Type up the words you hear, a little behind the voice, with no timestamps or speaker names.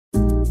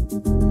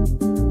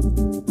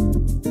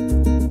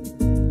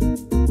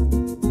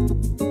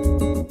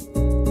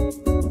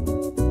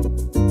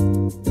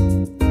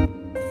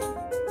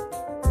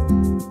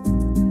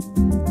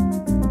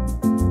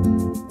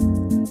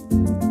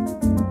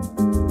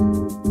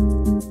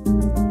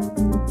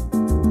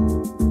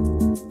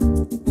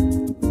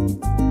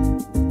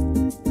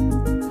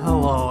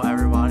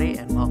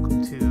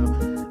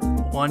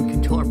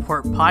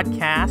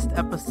Podcast,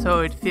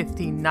 episode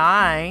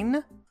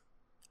 59.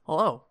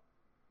 Hello.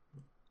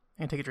 I'm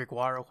gonna take a drink of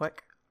water real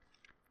quick.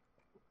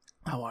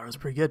 That water was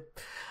pretty good.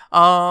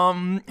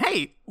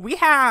 Hey, we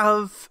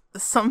have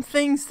some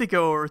things to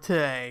go over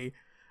today.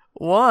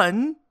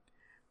 One,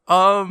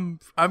 I'm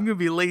gonna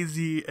be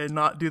lazy and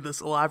not do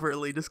this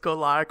elaborately. Just go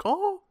like,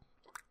 oh,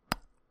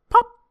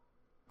 pop.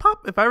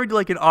 If I ever do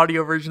like an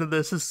audio version of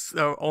this,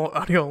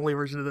 audio only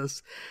version of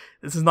this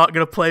is not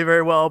gonna play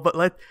very well. But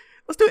let's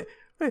do it.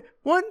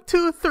 1,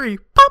 2, 3,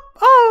 pop!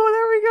 Oh,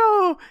 there we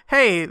go!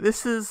 Hey,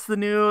 this is the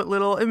new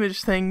little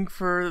image thing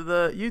for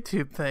the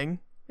YouTube thing.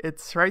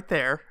 It's right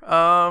there,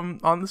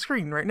 on the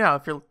screen right now.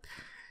 If you're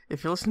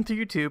listening to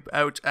YouTube,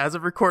 ouch, as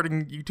of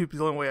recording, YouTube is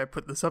the only way I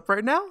put this up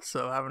right now,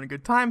 so having a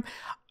good time.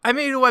 I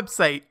made a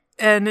website,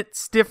 and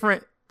it's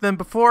different than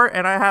before,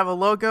 and I have a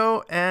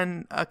logo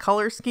and a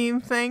color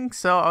scheme thing,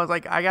 so I was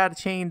like, I gotta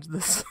change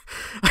this.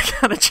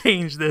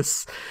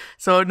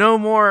 So no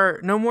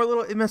more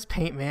little MS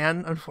Paint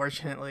Man,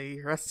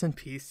 unfortunately. Rest in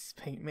peace,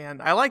 Paint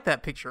Man. I like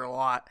that picture a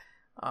lot.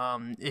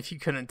 If you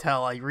couldn't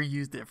tell, I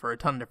reused it for a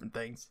ton of different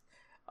things.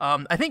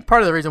 I think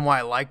part of the reason why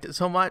I liked it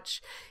so much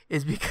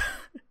is because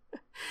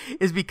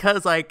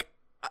like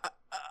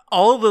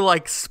all the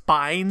like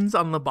spines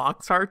on the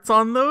box arts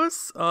on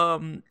those,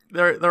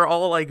 they're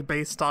all like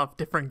based off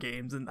different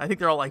games, and I think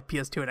they're all like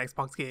PS2 and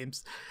Xbox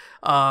games.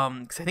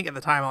 Because I think at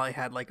the time I only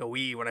had like a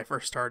Wii when I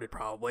first started,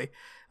 probably.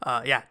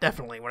 Yeah,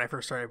 definitely when I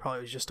first started,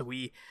 probably was just a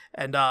Wii,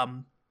 and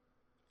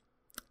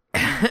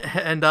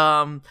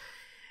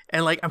and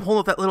like I'm holding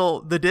up that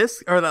little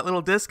disc,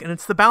 and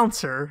it's the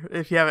bouncer.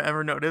 If you haven't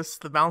ever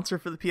noticed, the bouncer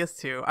for the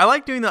PS2. I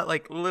like doing that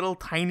like little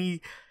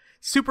tiny,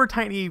 super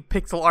tiny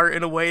pixel art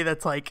in a way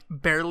that's like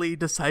barely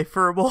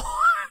decipherable.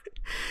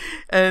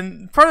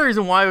 And part of the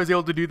reason why I was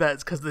able to do that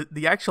is because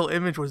the actual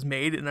image was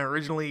made in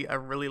originally a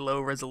really low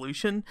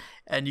resolution,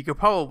 and you could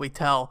probably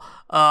tell,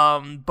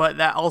 but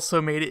that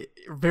also made it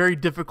very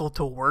difficult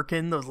to work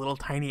in those little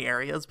tiny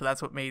areas, but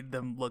that's what made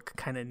them look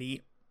kind of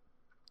neat.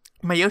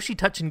 My Yoshi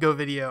Touch and Go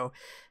video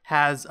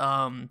has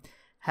a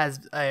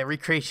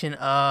recreation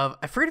of,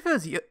 I forget if it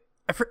was,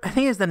 I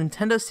think it's the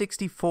Nintendo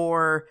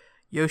 64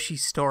 Yoshi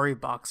Story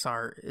box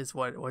art is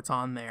what's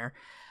on there.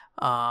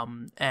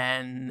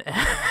 And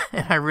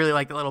I really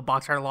like the little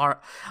box art a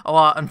lot.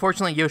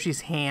 Unfortunately,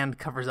 Yoshi's hand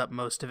covers up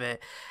most of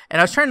it. And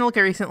I was trying to look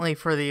at recently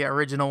for the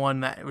original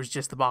one that was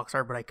just the box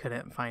art, but I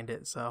couldn't find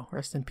it. So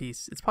rest in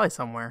peace. It's probably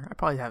somewhere. I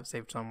probably have it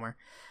saved somewhere.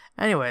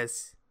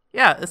 Anyways,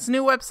 yeah, it's a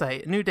new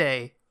website, a new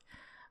day.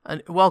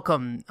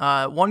 Welcome,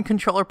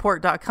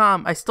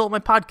 onecontrollerport.com. I stole my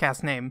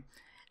podcast name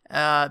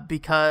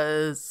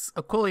because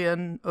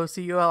Oculin,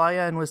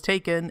 Oculin, was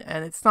taken,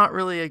 and it's not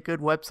really a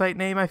good website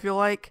name, I feel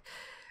like.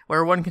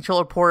 Where One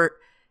Controller Port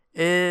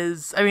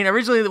is, I mean,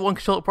 originally the One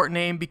Controller Port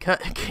name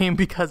came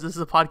because this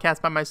is a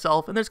podcast by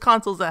myself, and there's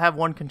consoles that have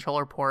one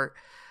controller port.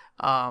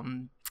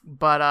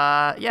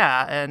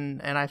 Yeah,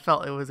 and I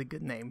felt it was a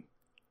good name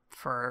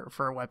for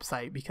a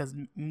website, because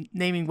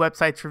naming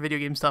websites for video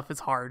game stuff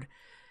is hard.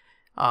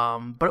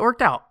 But it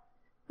worked out,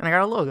 and I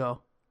got a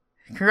logo.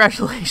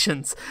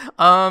 Congratulations.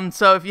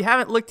 So if you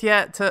haven't looked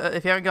yet,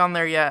 if you haven't gone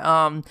there yet,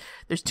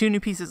 there's 2 new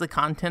pieces of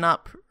content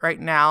up right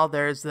now.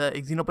 There's the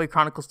Xenoblade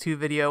Chronicles 2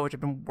 video, which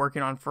I've been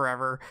working on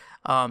forever.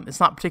 It's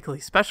not particularly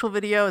special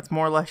video. It's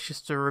more or less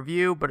just a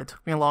review, but it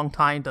took me a long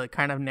time to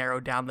kind of narrow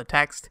down the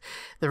text.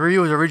 The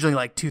review was originally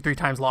like 2-3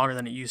 times longer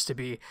than it used to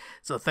be,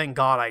 so thank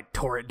God I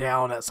tore it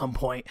down at some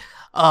point.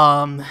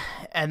 And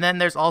then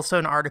there's also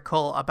an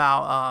article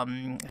about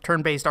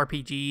turn-based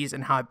RPGs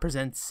and how it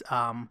presents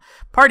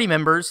party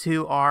members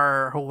who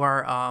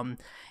are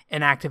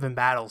inactive in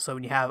battle. So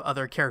when you have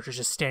other characters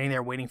just standing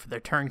there waiting for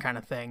their turn, kind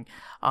of thing.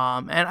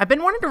 And I've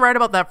been wanting to write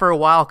about that for a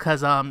while,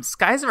 because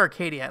Skies of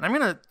Arcadia, and I'm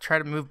gonna try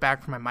to move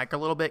back from my mic a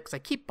little bit because I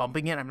keep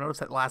bumping it. I've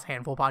noticed that the last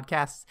handful of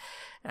podcasts,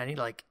 and I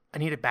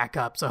need it back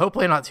up. So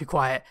hopefully I'm not too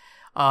quiet.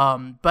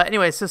 But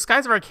anyway, so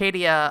Skies of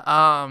Arcadia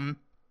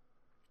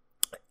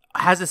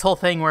has this whole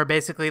thing where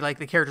basically like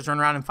the characters run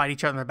around and fight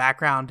each other in the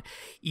background,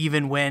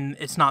 even when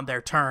it's not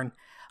their turn.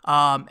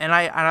 And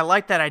I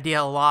like that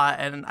idea a lot,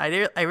 and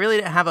I really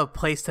didn't have a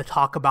place to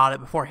talk about it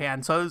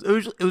beforehand, so it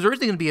was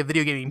originally going to be a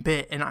video gaming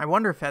bit, and I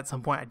wonder if at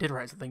some point I did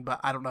write something, but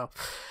I don't know.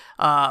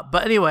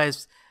 But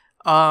anyways,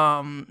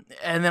 And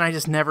then I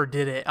just never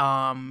did it.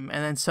 And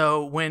then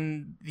so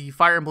when the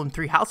Fire Emblem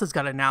Three Houses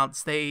got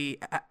announced, they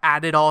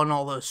added on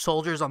all those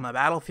soldiers on the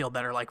battlefield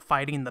that are like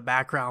fighting in the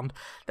background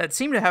that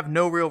seem to have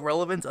no real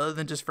relevance other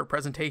than just for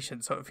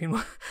presentation. So if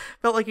you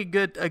felt like a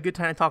good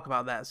time to talk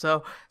about that.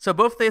 So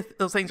both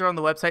those things are on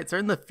the website. They're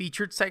in the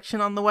featured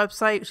section on the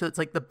website. So it's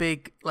like the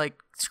big like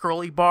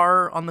scrolly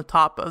bar on the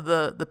top of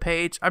the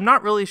page. I'm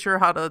not really sure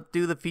how to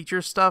do the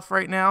feature stuff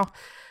right now.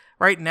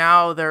 Right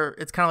now,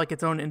 it's kind of like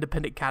its own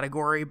independent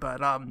category, but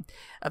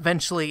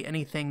eventually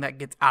anything that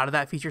gets out of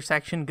that feature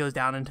section goes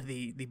down into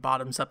the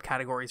bottom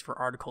subcategories for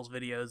articles,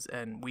 videos,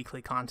 and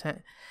weekly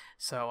content.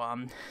 So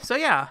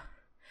yeah.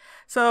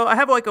 So I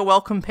have like a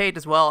welcome page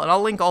as well, and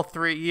I'll link all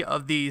three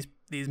of these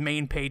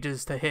main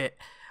pages to hit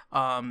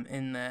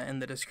in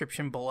the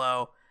description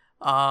below.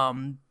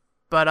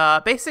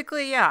 But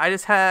basically, yeah, I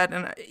just had,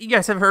 and you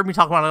guys have heard me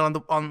talk about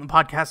it on the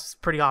podcast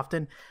pretty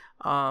often.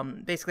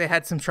 Basically I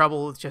had some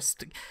trouble with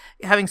just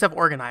having stuff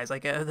organized.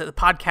 Like the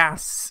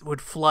podcasts would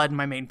flood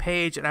my main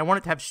page, and I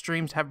wanted to have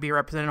streams be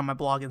represented on my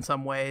blog in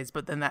some ways,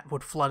 but then that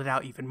would flood it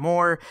out even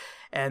more.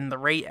 And the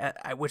rate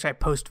at which I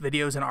post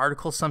videos and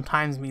articles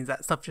sometimes means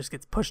that stuff just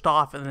gets pushed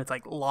off, and then it's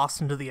like lost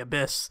into the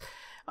abyss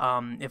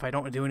if I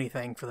don't do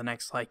anything for the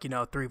next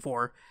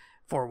 3-4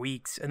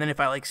 weeks. And then if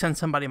I like send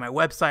somebody my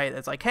website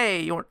that's like,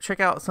 hey, you want to check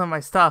out some of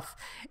my stuff,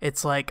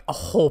 it's like a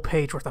whole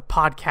page worth of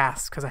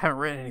podcasts because I haven't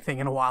written anything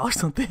in a while or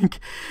something.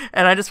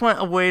 And I just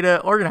want a way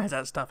to organize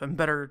that stuff and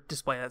better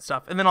display that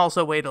stuff, and then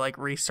also a way to like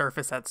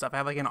resurface that stuff. I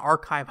have like an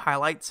archive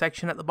highlight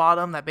section at the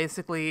bottom that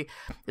basically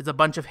is a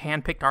bunch of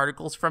handpicked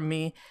articles from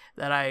me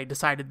that I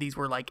decided these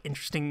were like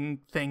interesting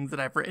things that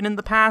I've written in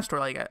the past, or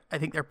like I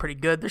think they're pretty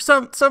good. There's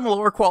some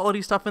lower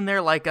quality stuff in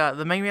there, like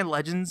the Mega Man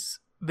Legends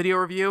video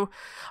review.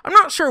 I'm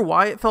not sure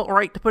why it felt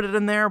right to put it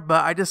in there,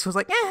 but I just was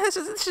like, this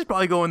should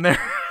probably go in there.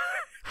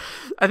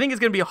 I think it's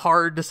going to be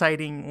hard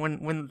deciding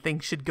when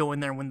things should go in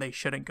there and when they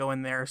shouldn't go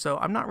in there, so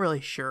I'm not really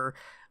sure.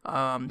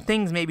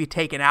 Things may be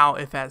taken out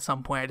if at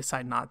some point I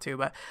decide not to,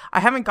 but I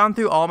haven't gone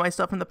through all my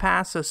stuff in the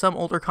past, so some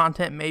older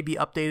content may be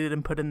updated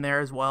and put in there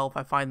as well if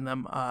I find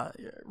them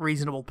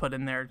reasonable put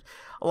in there.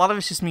 A lot of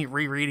it's just me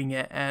rereading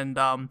it, and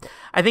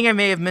I think I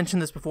may have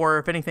mentioned this before.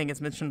 If anything,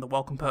 it's mentioned in the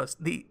welcome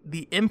post. The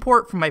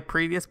import from my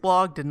previous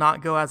blog did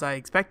not go as I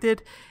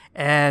expected,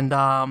 and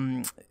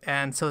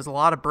so there's a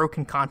lot of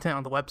broken content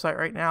on the website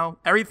right now.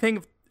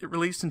 Everything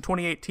released in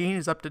 2018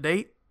 is up to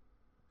date.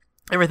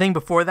 Everything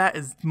before that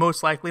is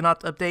most likely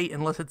not to update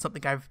unless it's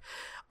something I've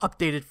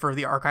updated for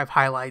the archive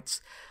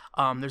highlights.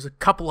 There's a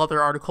couple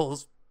other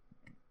articles.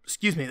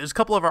 There's a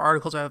couple of our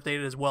articles I've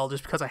updated as well,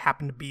 just because I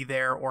happen to be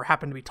there or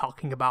happen to be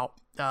talking about,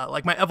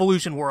 like my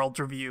Evolution Worlds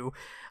review.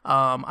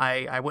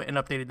 I went and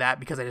updated that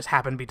because I just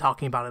happened to be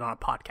talking about it on a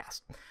podcast.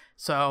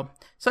 So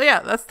yeah,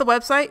 that's the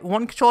website,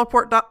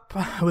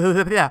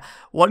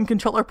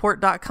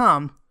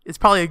 onecontrollerport.com. It's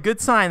probably a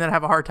good sign that I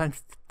have a hard time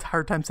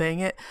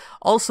saying it.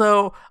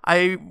 Also,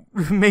 I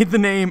made the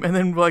name and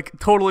then like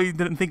totally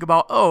didn't think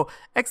about,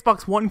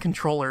 Xbox One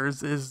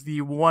controllers is the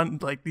one,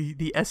 like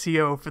the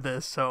SEO for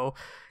this, so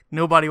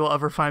nobody will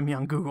ever find me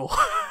on Google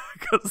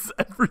because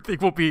everything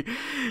will be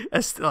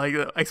like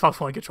Xbox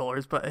One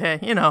controllers. But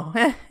hey,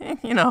 I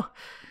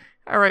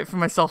write for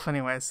myself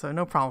anyway, so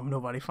no problem.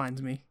 Nobody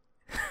finds me.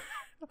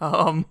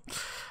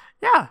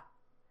 Yeah.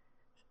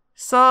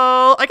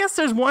 So I guess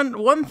there's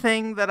one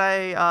thing that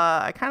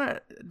I kind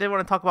of did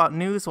want to talk about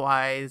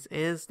news-wise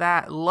is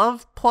that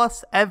Love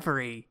Plus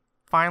Every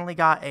finally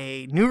got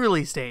a new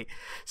release date.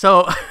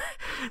 So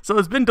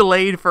it's been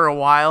delayed for a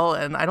while,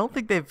 and I don't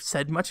think they've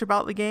said much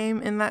about the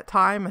game in that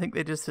time. I think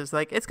they just is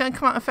like, it's going to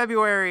come out in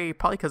February,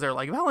 probably because they're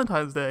like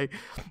Valentine's Day,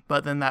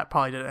 but then that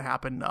probably didn't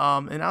happen.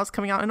 And now it's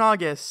coming out in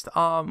August,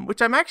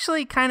 which I'm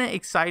actually kind of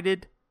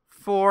excited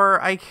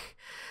for.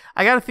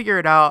 I got to figure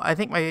it out. I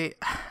think I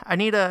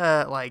need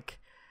a, like,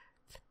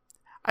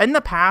 in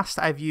the past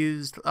I've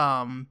used,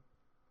 what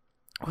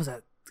was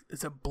that?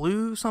 Is it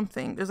Blue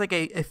something? There's like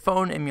a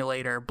phone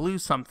emulator, Blue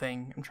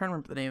something. I'm trying to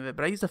remember the name of it,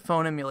 but I used a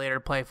phone emulator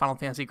to play Final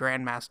Fantasy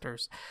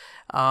Grandmasters.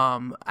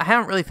 I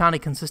haven't really found a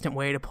consistent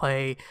way to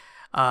play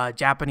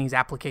Japanese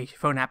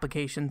phone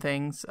application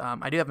things.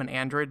 I do have an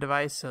Android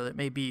device, so it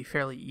may be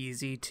fairly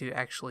easy to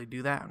actually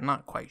do that. I'm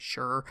not quite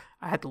sure.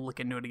 I had to look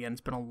into it again.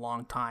 It's been a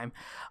long time.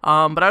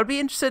 But I would be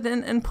interested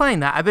in playing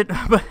that. I've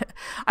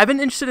been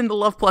interested in the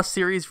Love Plus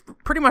series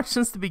pretty much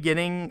since the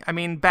beginning. I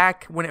mean,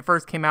 back when it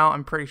first came out,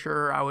 I'm pretty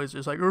sure I was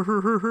just like,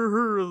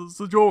 it's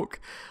a joke.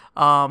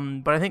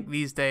 But I think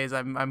these days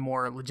I'm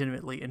more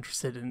legitimately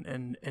interested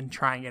in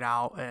trying it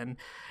out,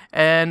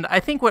 and I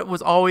think what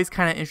was always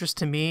kind of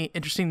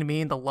interesting to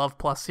me in the Love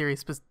Plus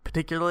series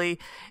particularly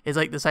is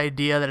like this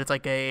idea that it's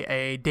like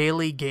a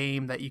daily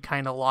game that you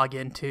kind of log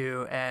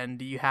into, and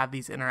you have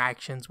these interactions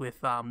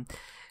with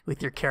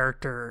your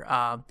character,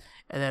 and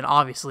then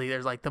obviously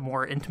there's like the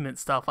more intimate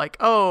stuff like,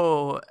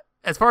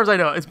 as far as I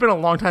know, it's been a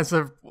long time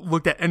since I've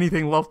looked at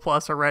anything Love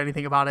Plus or read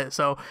anything about it.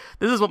 So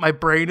this is what my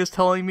brain is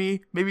telling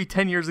me. Maybe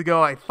 10 years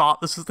ago, I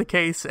thought this was the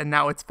case, and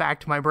now it's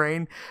fact to my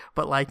brain.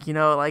 But like,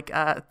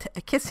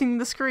 kissing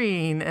the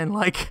screen and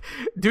like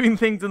doing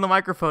things in the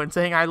microphone,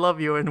 saying "I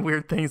love you" and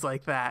weird things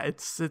like that.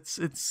 It's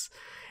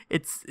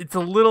a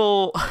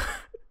little.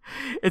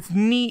 It's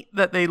neat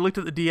that they looked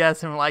at the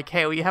DS and were like,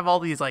 hey, we have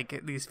all these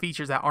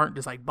features that aren't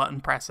just like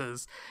button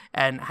presses,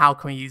 and how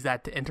can we use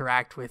that to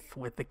interact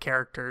with the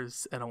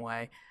characters in a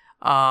way.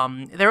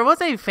 There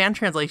was a fan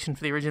translation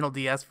for the original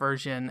DS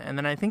version, and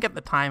then I think at the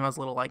time I was a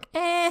little like,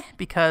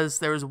 because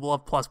there was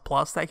Love Plus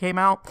Plus that came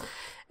out,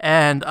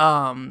 and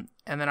then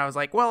I was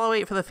like, well, I'll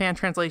wait for the fan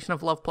translation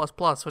of Love Plus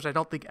Plus, which I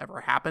don't think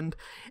ever happened,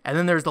 and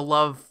then there's the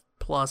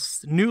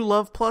New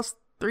Love Plus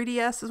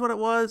 3DS is what it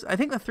was. I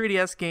think the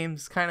 3DS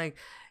games kind of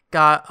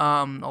got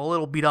a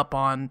little beat up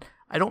on.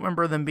 I don't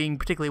remember them being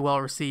particularly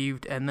well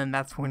received, and then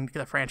that's when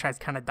the franchise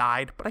kind of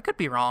died, but I could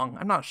be wrong.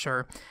 I'm not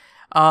sure.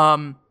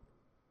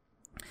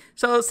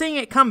 So seeing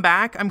it come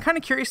back, I'm kind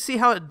of curious to see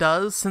how it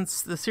does,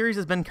 since the series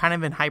has been kind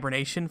of in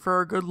hibernation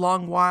for a good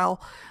long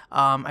while.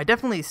 I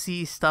definitely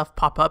see stuff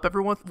pop up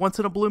every once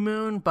in a blue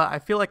moon, but I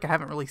feel like I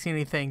haven't really seen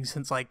anything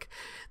since like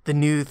the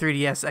new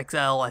 3DS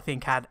XL, I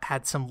think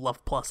had some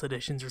Love Plus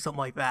editions or something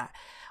like that,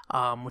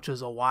 which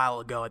was a while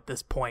ago at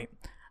this point.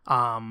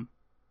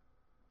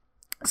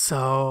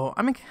 So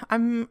I'm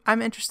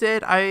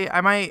interested.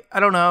 I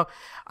don't know.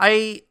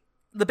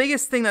 The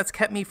biggest thing that's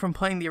kept me from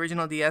playing the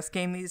original DS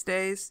game these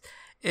days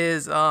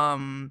is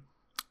I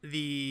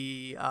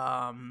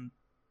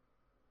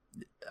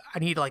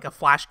need like a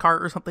flash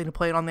cart or something to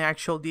play it on the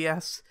actual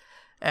DS,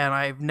 and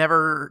I've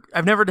never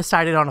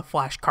decided on a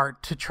flash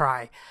cart to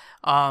try.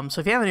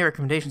 So if you have any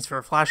recommendations for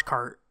a flash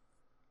cart,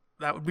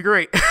 that would be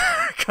great,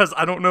 because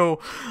I don't know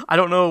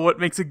what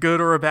makes a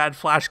good or a bad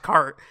flash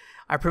cart.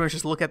 I pretty much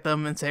just look at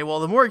them and say, well,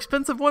 the more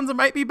expensive ones it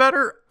might be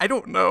better. I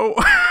don't know.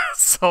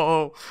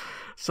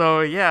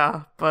 So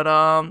yeah, but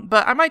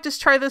I might just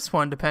try this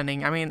one,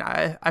 depending. I mean,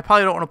 I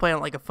probably don't want to play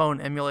on like a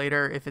phone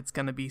emulator if it's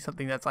going to be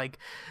something that's like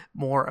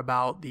more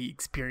about the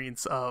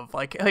experience of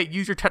like, hey,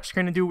 use your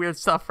touchscreen to do weird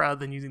stuff rather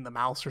than using the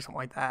mouse or something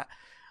like that.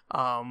 But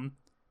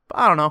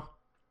I don't know.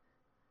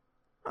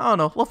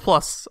 Love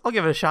Plus, I'll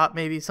give it a shot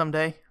maybe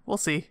someday. We'll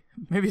see.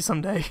 Maybe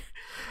someday.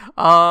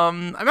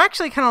 I'm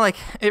actually kind of like,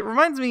 it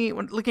reminds me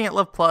when looking at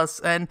Love Plus,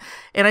 and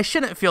I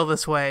shouldn't feel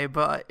this way,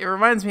 but it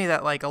reminds me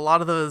that like a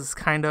lot of those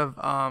kind of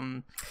I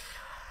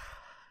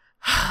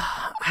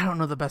don't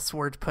know the best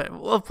word to put.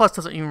 Love Plus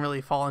doesn't even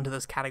really fall into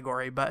this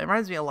category, but it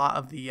reminds me a lot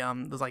of the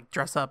those like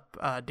dress up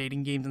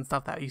dating games and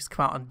stuff that used to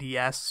come out on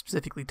DS,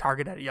 specifically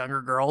targeted at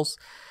younger girls.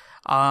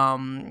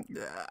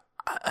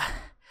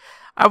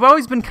 I've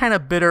always been kind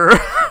of bitter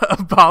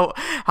about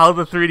how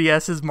the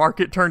 3DS's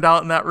market turned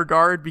out in that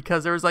regard,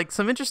 because there was like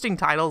some interesting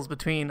titles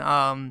between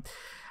I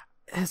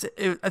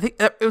think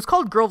it was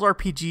called Girls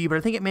RPG, but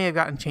I think it may have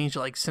gotten changed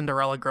to like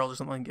Cinderella Girls or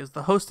something. It was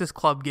the Hostess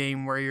Club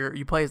game where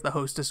you play as the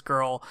hostess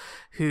girl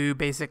who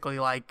basically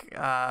like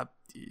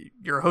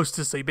you're a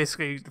hostess, so you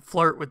basically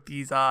flirt with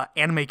these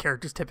anime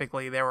characters.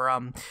 Typically they were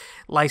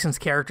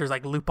licensed characters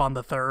like Lupin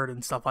the Third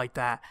and stuff like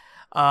that.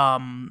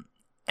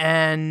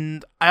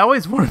 And I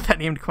always wanted that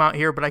name to come out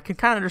here, but I can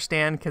kind of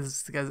understand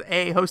because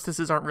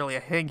hostesses aren't really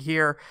a thing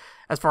here,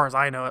 as far as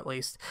I know, at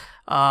least.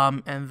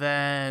 And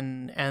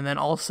then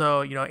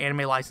also, anime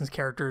licensed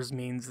characters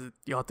means that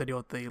you'll have to deal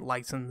with the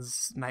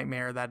license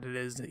nightmare that it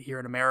is here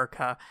in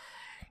America.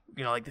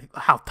 Like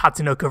how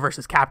Tatsunoko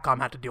versus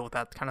Capcom had to deal with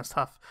that kind of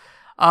stuff.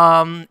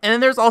 And then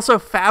there's also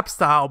Fab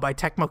Style by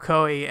Tecmo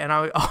Koei, and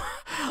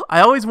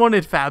I always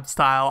wanted Fab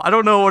Style. I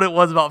don't know what it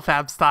was about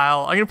Fab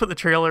Style. I'm gonna put the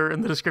trailer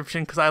in the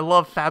description because I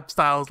love Fab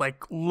Style's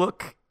like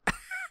look.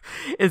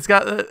 It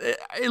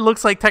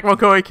looks like Tecmo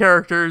Koei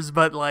characters,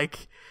 but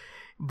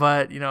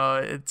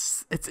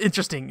it's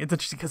interesting. It's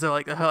interesting because they're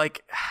like I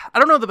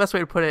don't know the best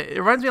way to put it. It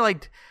reminds me of,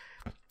 like,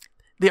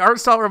 the art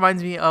style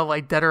reminds me of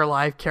like Dead or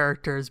Alive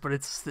characters, but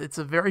it's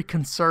a very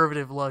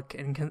conservative look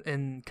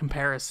in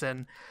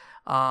comparison.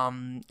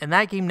 And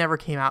that game never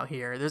came out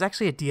here. There's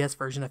actually a DS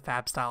version of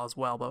Fab Style as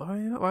well, but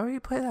why would you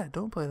play that?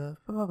 Don't play that.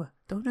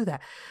 Don't do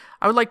that.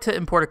 I would like to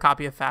import a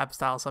copy of Fab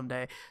Style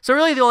someday. So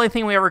really the only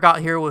thing we ever got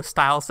here was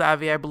Style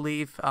Savvy, I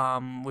believe,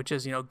 which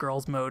is,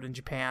 girls mode in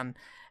Japan.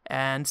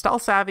 And Style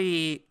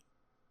Savvy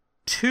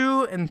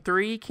 2 and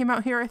 3 came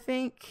out here, I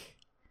think.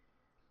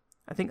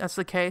 I think that's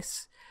the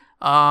case.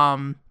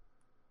 Style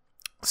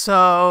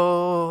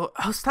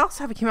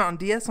Savvy came out on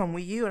DS on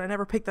Wii U, and I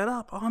never picked that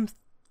up. I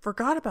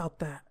forgot about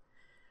that.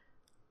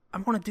 I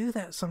want to do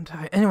that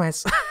sometime.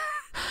 Anyways,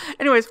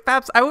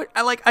 Fabs.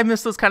 I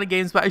miss those kind of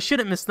games, but I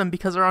shouldn't miss them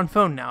because they're on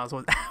phone now. Is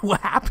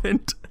what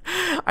happened.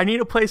 I need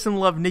to play some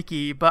Love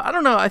Nikki, but I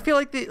don't know. I feel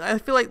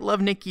like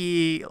Love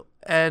Nikki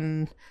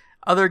and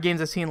other games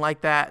I've seen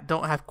like that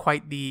don't have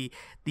quite the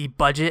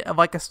budget of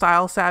like a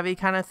Style Savvy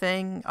kind of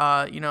thing.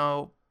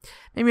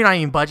 maybe not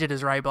even budget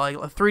is right, but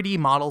like 3D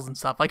models and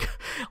stuff. Like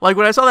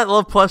when I saw that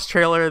Love Plus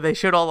trailer, they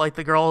showed all like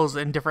the girls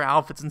in different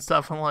outfits and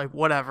stuff. I'm like,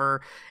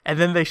 whatever. And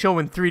then they show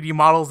in 3D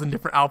models in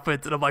different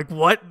outfits, and I'm like,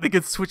 what? They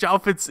could switch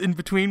outfits in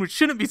between, which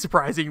shouldn't be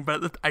surprising,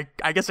 but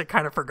I guess I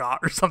kind of forgot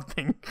or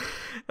something.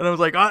 And I was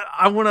like,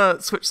 I want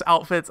to switch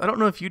outfits. I don't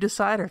know if you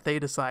decide or if they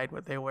decide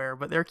what they wear,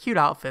 but they're cute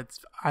outfits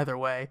either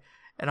way.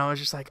 And I was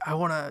just like, I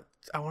want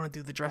to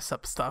do the dress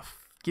up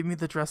stuff. Give me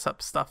the dress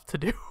up stuff to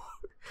do.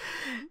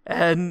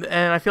 and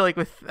I feel like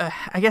with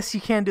I guess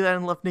you can do that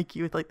in Love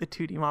Nikki with like the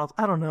 2D models.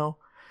 I don't know.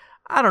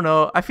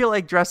 I feel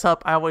like dress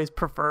up, I always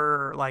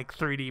prefer like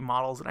 3D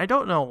models, and I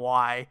don't know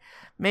why.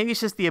 Maybe it's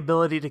just the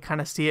ability to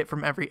kind of see it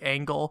from every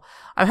angle.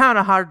 I'm having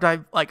a hard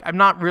time, like I'm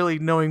not really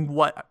knowing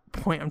what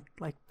point I'm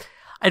like.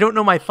 I don't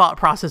know my thought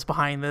process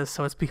behind this,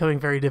 so it's becoming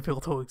very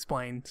difficult to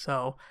explain.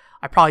 So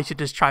I probably should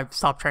just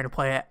stop trying to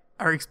play it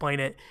or explain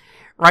it.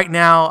 Right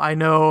now, I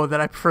know that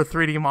I prefer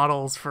 3D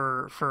models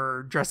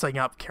for dressing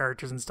up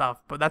characters and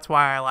stuff, but that's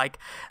why I like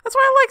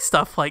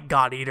stuff like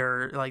God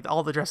Eater, like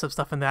all the dress up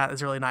stuff in that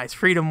is really nice.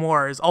 Freedom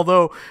Wars,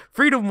 although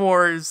Freedom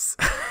Wars,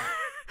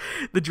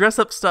 the dress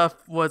up stuff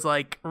was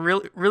like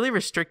really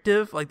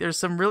restrictive. Like there's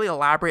some really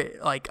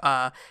elaborate like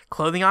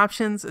clothing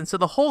options, and so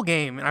the whole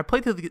game. And I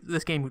played through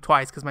this game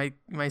twice because my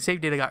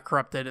save data got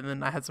corrupted, and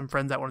then I had some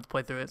friends that wanted to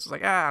play through it. So I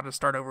was like, I'll just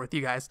start over with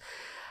you guys.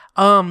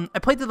 I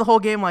played through the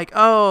whole game like,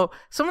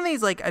 some of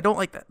these, like, I don't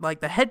like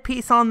the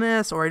headpiece on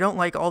this, or I don't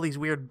like all these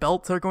weird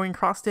belts that are going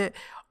across it,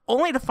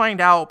 only to find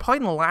out, probably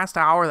in the last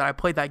hour that I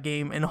played that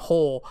game in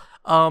whole,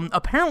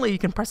 apparently you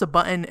can press a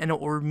button and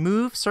it will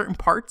remove certain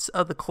parts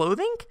of the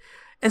clothing,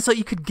 and so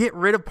you could get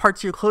rid of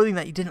parts of your clothing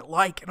that you didn't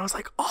like, and I was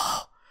like,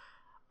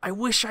 I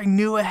wish I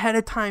knew ahead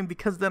of time,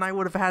 because then I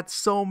would have had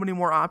so many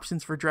more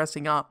options for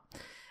dressing up,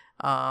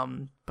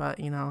 but,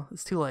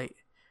 it's too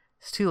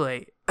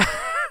late.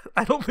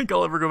 I don't think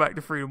I'll ever go back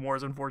to Freedom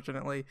Wars,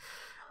 unfortunately.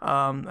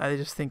 I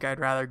just think I'd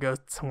rather go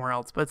somewhere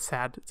else, but it's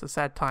sad. It's a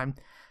sad time.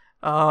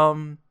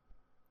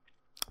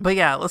 But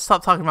yeah, let's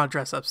stop talking about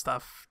dress up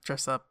stuff.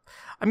 Dress up.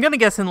 I'm gonna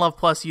guess in Love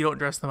Plus you don't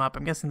dress them up.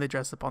 I'm guessing they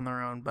dress up on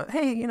their own. But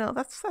hey,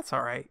 that's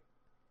all right.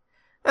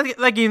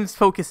 That game's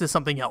focus is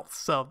something else,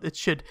 so it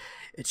should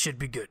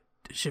be good.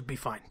 It should be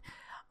fine.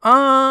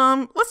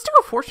 Let's do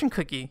a fortune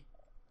cookie.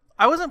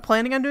 I wasn't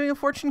planning on doing a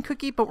fortune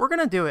cookie, but we're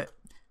gonna do it.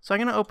 So I'm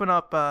going to open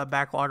up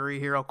Backloggery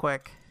here real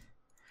quick.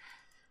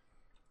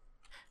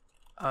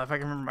 If I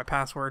can remember my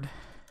password.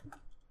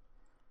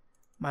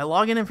 My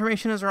login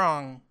information is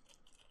wrong.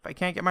 If I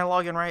can't get my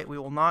login right, we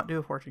will not do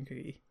a fortune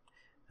cookie.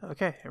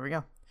 Okay, here we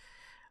go.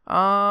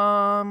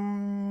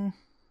 Oh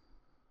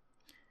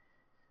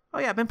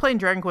yeah, I've been playing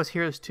Dragon Quest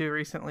Heroes 2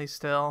 recently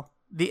still.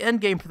 The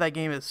end game for that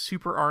game is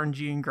super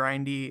RNG and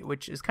grindy,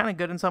 which is kind of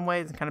good in some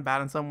ways and kind of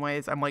bad in some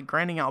ways. I'm like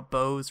grinding out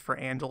bows for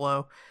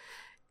Angelo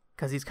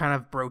because he's kind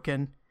of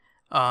broken.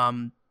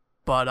 Yeah,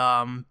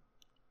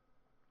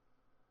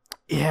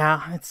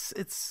 yeah,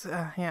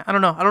 I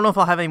don't know. I don't know if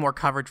I'll have any more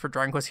coverage for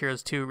Dragon Quest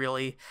Heroes 2,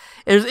 really.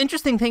 There's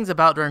interesting things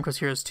about Dragon Quest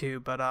Heroes 2,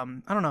 but, I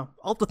don't know.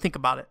 I'll have to think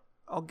about it.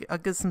 I'll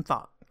give some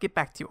thought. Get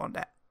back to you on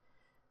that.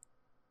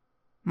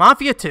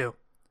 Mafia 2.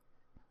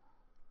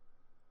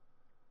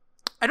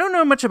 I don't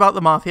know much about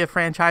the Mafia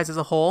franchise as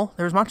a whole.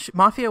 There was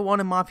Mafia 1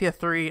 and Mafia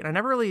 3, and I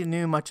never really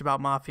knew much about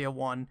Mafia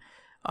 1.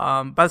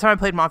 By the time I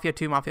played Mafia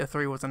 2, Mafia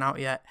 3 wasn't out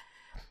yet.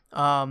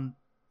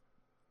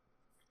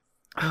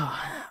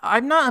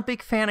 I'm not a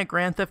big fan of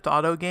Grand Theft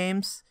Auto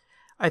games.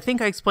 I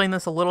think I explained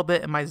this a little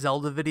bit in my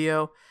Zelda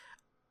video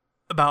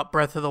about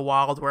Breath of the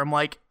Wild, where I'm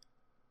like,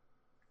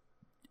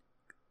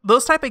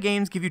 those type of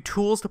games give you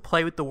tools to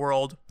play with the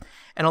world,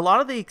 and a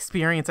lot of the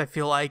experience, I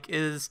feel like,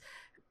 is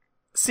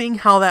seeing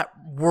how that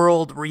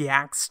world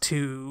reacts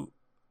to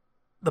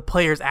the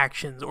player's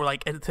actions, or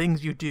like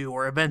things you do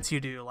or events you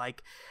do,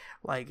 like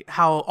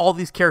how all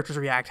these characters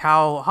react,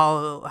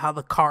 how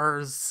the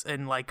cars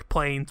and like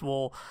planes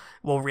will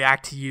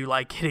react to you,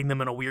 like hitting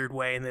them in a weird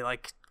way, and they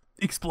like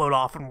explode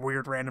off in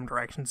weird random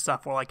directions,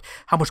 stuff, or like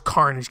how much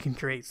carnage can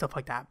create, stuff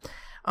like that.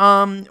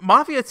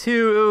 Mafia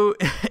 2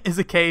 is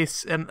a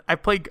case, and I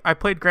played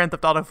Grand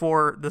Theft Auto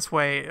 4 this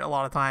way a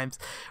lot of times,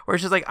 where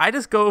it's just like I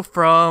just go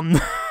from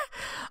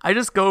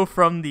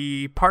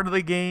the part of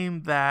the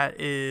game that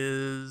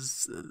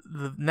is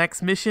the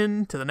next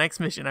mission to the next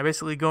mission. I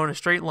basically go in a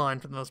straight line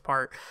for the most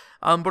part.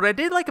 But what I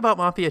did like about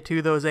Mafia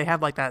 2, though, is they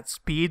have like that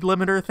speed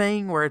limiter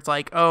thing where it's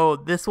like, oh,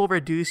 this will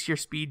reduce your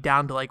speed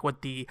down to like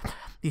what the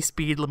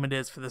speed limit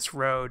is for this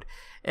road.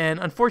 And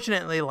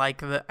unfortunately,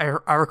 like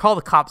I recall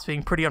the cops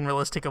being pretty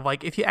unrealistic of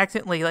like, if you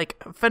accidentally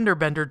like fender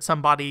bendered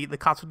somebody, the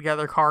cops would get out of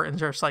their car and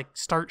just like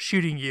start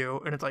shooting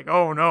you, and it's like,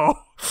 oh no.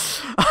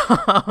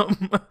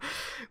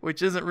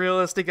 Which isn't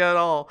realistic at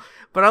all.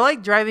 But I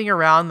like driving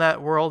around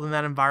that world and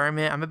that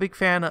environment. I'm a big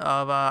fan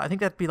of I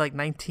think that'd be like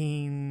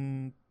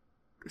 1940s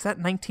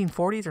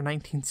or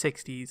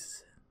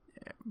 1960s?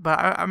 But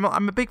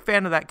I'm a big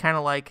fan of that kind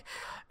of like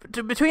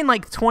between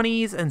like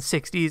 20s and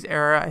 60s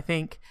era, I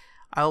think.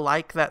 I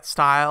like that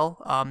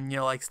style,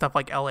 like stuff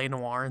like LA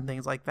Noire and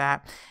things like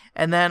that.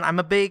 And then I'm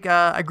a big,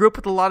 I grew up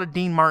with a lot of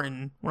Dean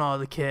Martin when I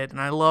was a kid,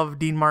 and I love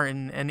Dean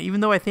Martin. And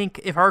even though I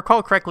think, if I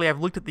recall correctly, I've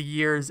looked at the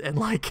years, and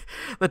like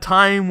the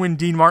time when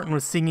Dean Martin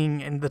was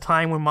singing and the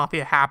time when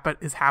Mafia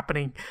is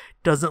happening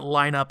doesn't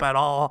line up at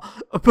all.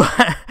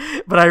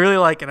 But I really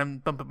like it. I'm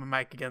bumping my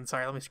mic again.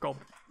 Sorry, let me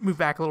move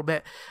back a little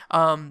bit.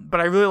 But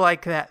I really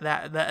like that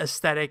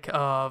aesthetic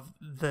of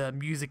the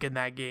music in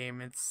that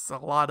game. It's a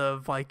lot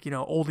of like,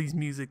 oldies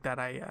music that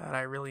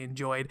I really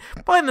enjoyed.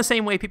 But in the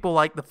same way people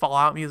like the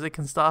Fallout music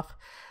and stuff.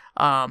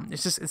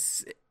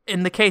 It's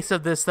in the case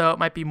of this though, it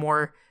might be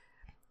more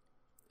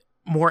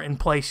in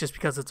place just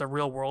because it's a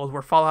real world,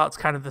 where Fallout's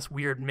kind of this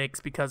weird mix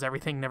because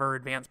everything never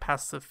advanced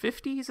past the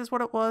 50s is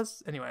what it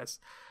was. Anyways,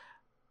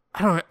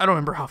 I don't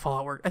remember how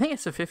Fallout worked. I think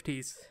it's the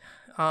 50s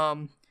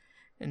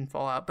in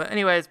Fallout. But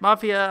anyways,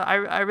 Mafia,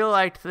 I really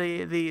liked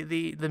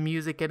the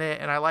music in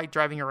it, and I like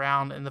driving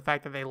around, and the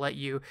fact that they let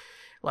you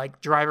like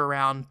drive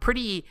around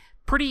pretty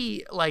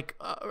like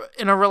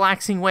in a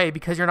relaxing way,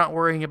 because you're not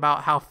worrying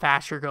about how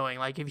fast you're going.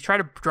 Like if you try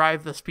to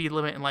drive the speed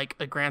limit in like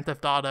a Grand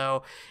Theft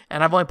Auto,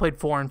 and I've only played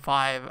 4 and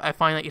 5, I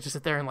find that you just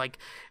sit there and like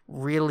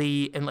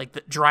really, and like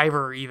the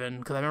driver even,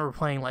 because I remember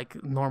playing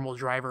like normal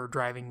driver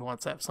driving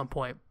once at some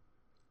point.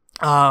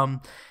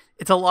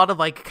 It's a lot of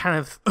like kind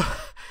of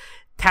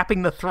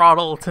tapping the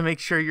throttle to make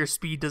sure your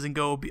speed doesn't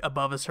go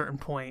above a certain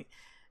point,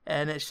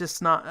 and it's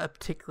just not a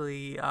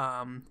particularly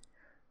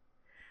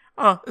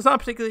it's not a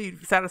particularly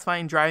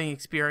satisfying driving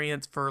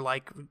experience for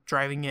like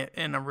driving it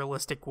in a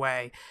realistic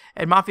way.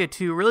 And Mafia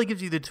 2 really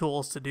gives you the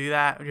tools to do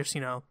that, just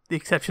the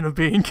exception of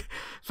being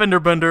fender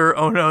bender,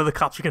 oh no, the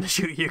cops are gonna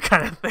shoot you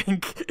kind of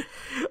thing.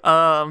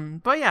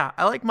 But yeah,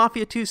 I like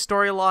Mafia 2's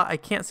story a lot. I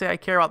can't say I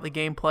care about the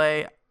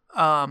gameplay,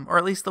 or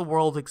at least the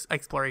world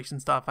exploration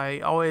stuff. I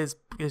always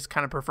just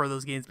kind of prefer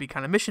those games to be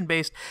kind of mission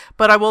based,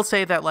 but I will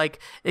say that like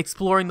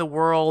exploring the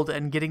world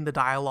and getting the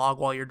dialogue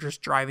while you're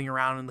just driving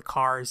around in the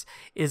cars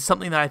is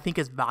something that I think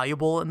is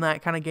valuable in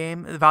that kind of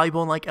game,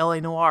 valuable in like LA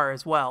Noire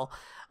as well.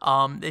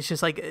 It's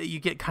just like you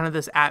get kind of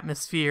this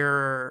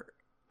atmosphere,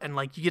 and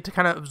like you get to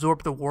kind of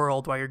absorb the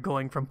world while you're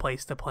going from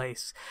place to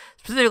place.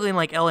 Specifically in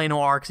like LA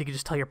Noire, because you can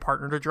just tell your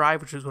partner to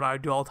drive, which is what I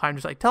would do all the time.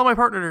 Just like tell my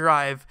partner to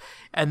drive,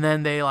 and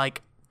then they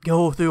like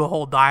go through a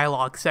whole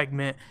dialogue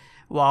segment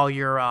while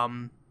you're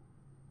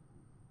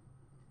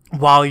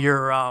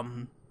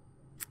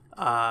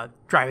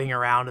driving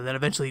around, and then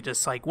eventually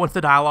just like once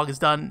the dialogue is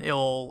done,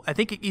 I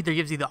think it either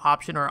gives you the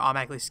option or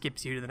automatically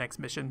skips you to the next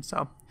mission.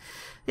 So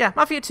yeah,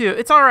 Mafia 2,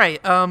 it's all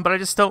right, but I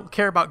just don't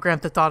care about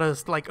Grand Theft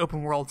Auto's like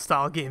open world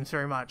style games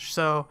very much.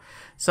 So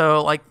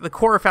like the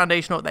core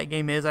foundation of what that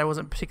game is, I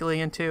wasn't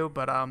particularly into,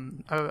 but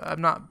I'm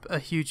not a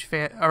huge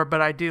fan, but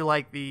I do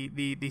like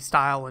the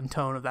style and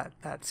tone of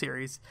that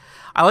series.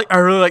 I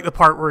really like the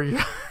part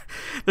where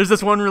there's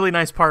this one really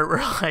nice part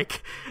where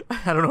like,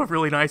 I don't know if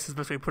really nice is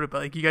the best way to put it,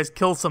 but like you guys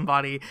kill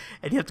somebody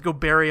and you have to go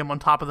bury him on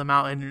top of the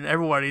mountain, and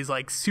everybody's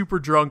like super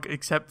drunk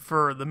except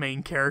for the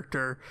main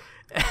character.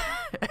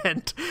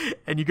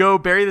 and you go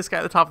bury this guy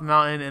at the top of the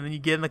mountain, and then you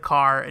get in the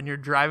car and you're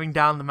driving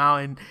down the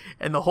mountain,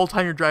 and the whole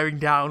time you're driving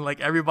down, like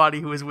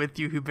everybody who was with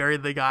you who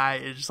buried the guy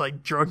is just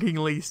like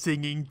drunkenly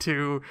singing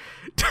to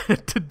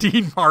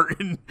Dean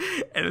Martin,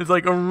 and it's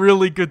like a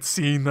really good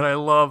scene that I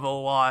love a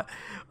lot.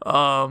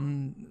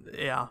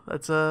 Yeah,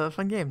 that's a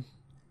fun game.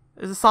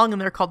 There's a song in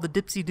there called the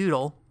Dipsy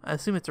Doodle. I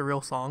assume it's a real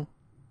song,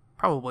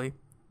 probably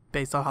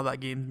based on how that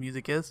game's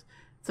music is.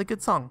 It's a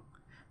good song.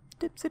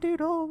 Dipsy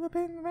Doodle.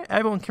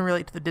 Everyone can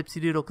relate to the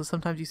Dipsy Doodle, because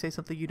sometimes you say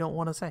something you don't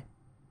want to say.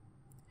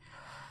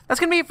 That's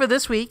going to be it for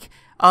this week.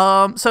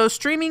 So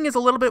streaming is a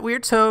little bit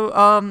weird. So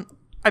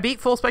I beat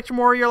Full Spectrum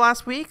Warrior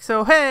last week.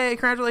 So hey,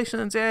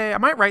 congratulations. Yay. I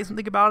might write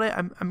something about it.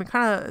 I'm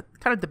kind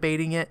of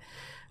debating it.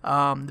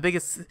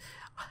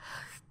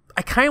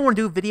 I kind of want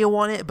to do a video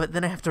on it, but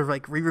then I have to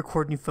like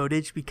re-record new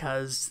footage,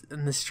 because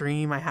in the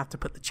stream I have to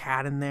put the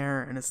chat in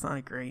there, and it's not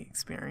a great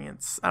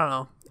experience. I don't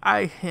know.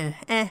 I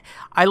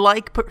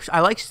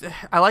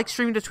like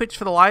streaming to Twitch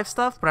for the live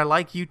stuff, but I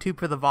like YouTube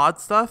for the VOD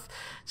stuff.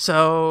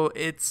 So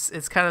it's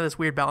kind of this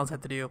weird balance I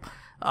have to do.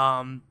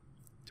 I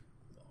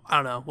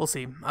don't know. We'll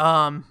see.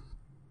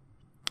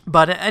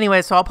 But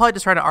anyway, so I'll probably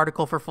just write an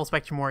article for Full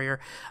Spectrum Warrior.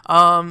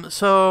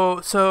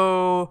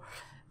 The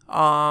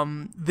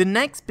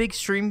next big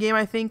stream game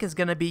I think is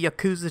going to be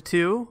Yakuza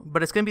 2,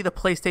 but it's going to be the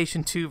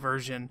PlayStation 2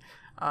 version.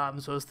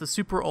 So it's the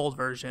super old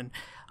version.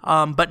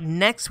 But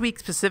next week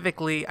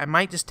specifically, I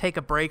might just take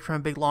a break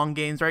from big long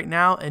games right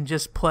now and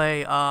just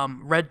play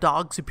Red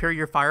Dog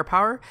Superior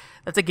Firepower.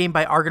 That's a game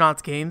by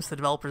Argonauts Games, the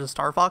developers of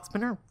Star Fox.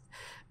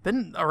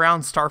 Been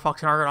around Star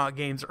Fox and Argonaut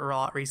games a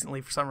lot recently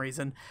for some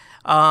reason.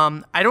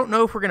 I don't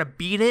know if we're going to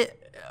beat it.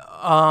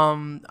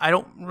 I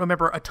don't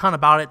remember a ton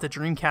about it. It's a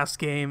Dreamcast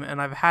game,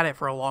 and I've had it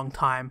for a long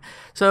time.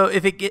 So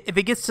if it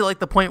gets to like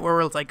the point where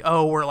it's like,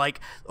 oh, we're like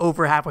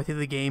over halfway through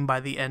the game by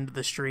the end of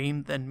the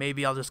stream, then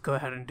maybe I'll just go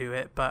ahead and do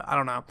it. But I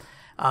don't know.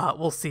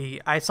 We'll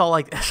see. I saw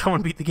like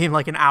someone beat the game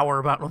like an hour,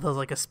 about if it was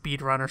like a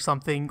speed run or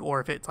something,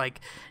 or if it's like,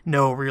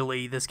 no,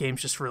 really, this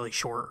game's just really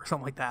short or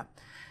something like that.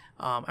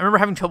 I remember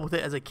having trouble with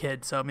it as a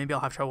kid, so maybe I'll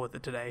have trouble with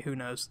it today. Who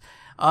knows?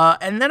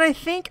 And then I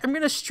think I'm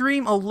going to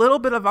stream a little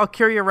bit of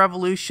Valkyria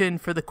Revolution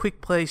for the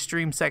quick play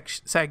stream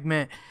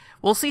segment.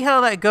 We'll see how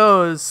that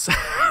goes.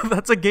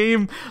 That's a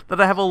game that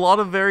I have a lot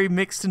of very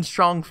mixed and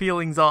strong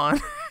feelings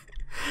on.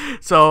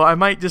 So I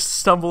might just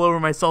stumble over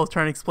myself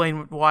trying to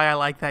explain why I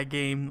like that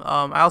game.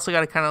 I also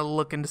got to kind of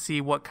look into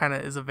see what kind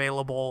of is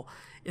available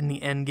in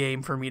the end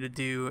game for me to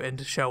do and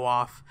to show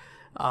off.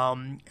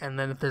 And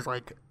then if there's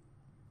like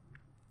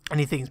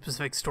anything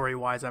specific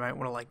story-wise I might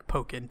want to like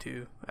poke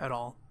into at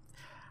all.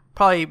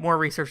 Probably more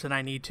research than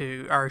I need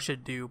to or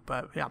should do,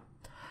 but yeah.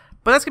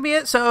 But that's gonna be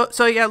it. So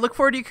yeah, look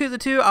forward to Yakuza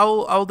 2.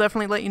 I'll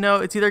definitely let you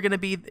know. It's either gonna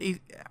be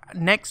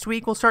next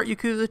week we'll start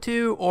Yakuza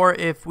 2, or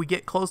if we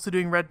get close to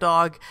doing Red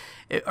Dog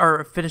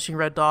or finishing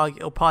Red Dog,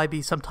 it'll probably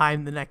be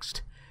sometime the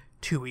next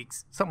 2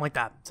 weeks, something like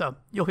that. So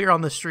you'll hear on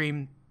the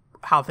stream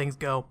how things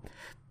go.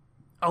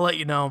 I'll let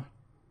you know,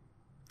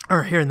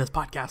 or here in this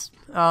podcast.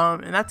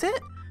 And that's it.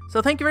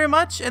 So thank you very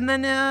much, and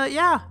then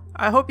yeah,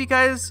 I hope you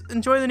guys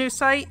enjoy the new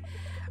site.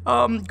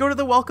 Go to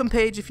the welcome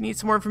page if you need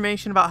some more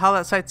information about how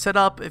that site's set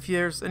up. If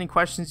there's any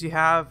questions you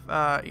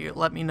have, you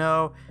let me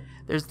know.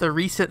 There's the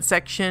recent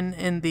section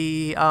in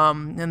the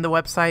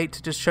website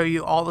to just show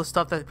you all the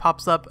stuff that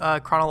pops up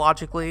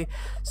chronologically.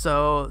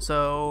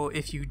 So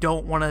if you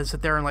don't want to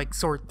sit there and like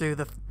sort through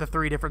the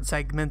 3 different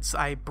segments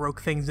I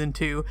broke things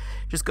into,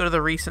 just go to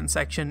the recent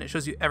section. It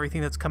shows you everything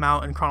that's come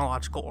out in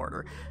chronological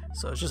order.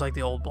 So it's just like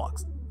the old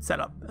blocks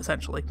setup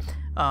essentially.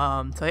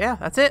 So yeah,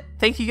 that's it.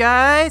 Thank you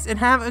guys and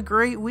have a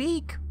great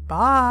week.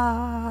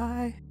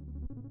 Bye.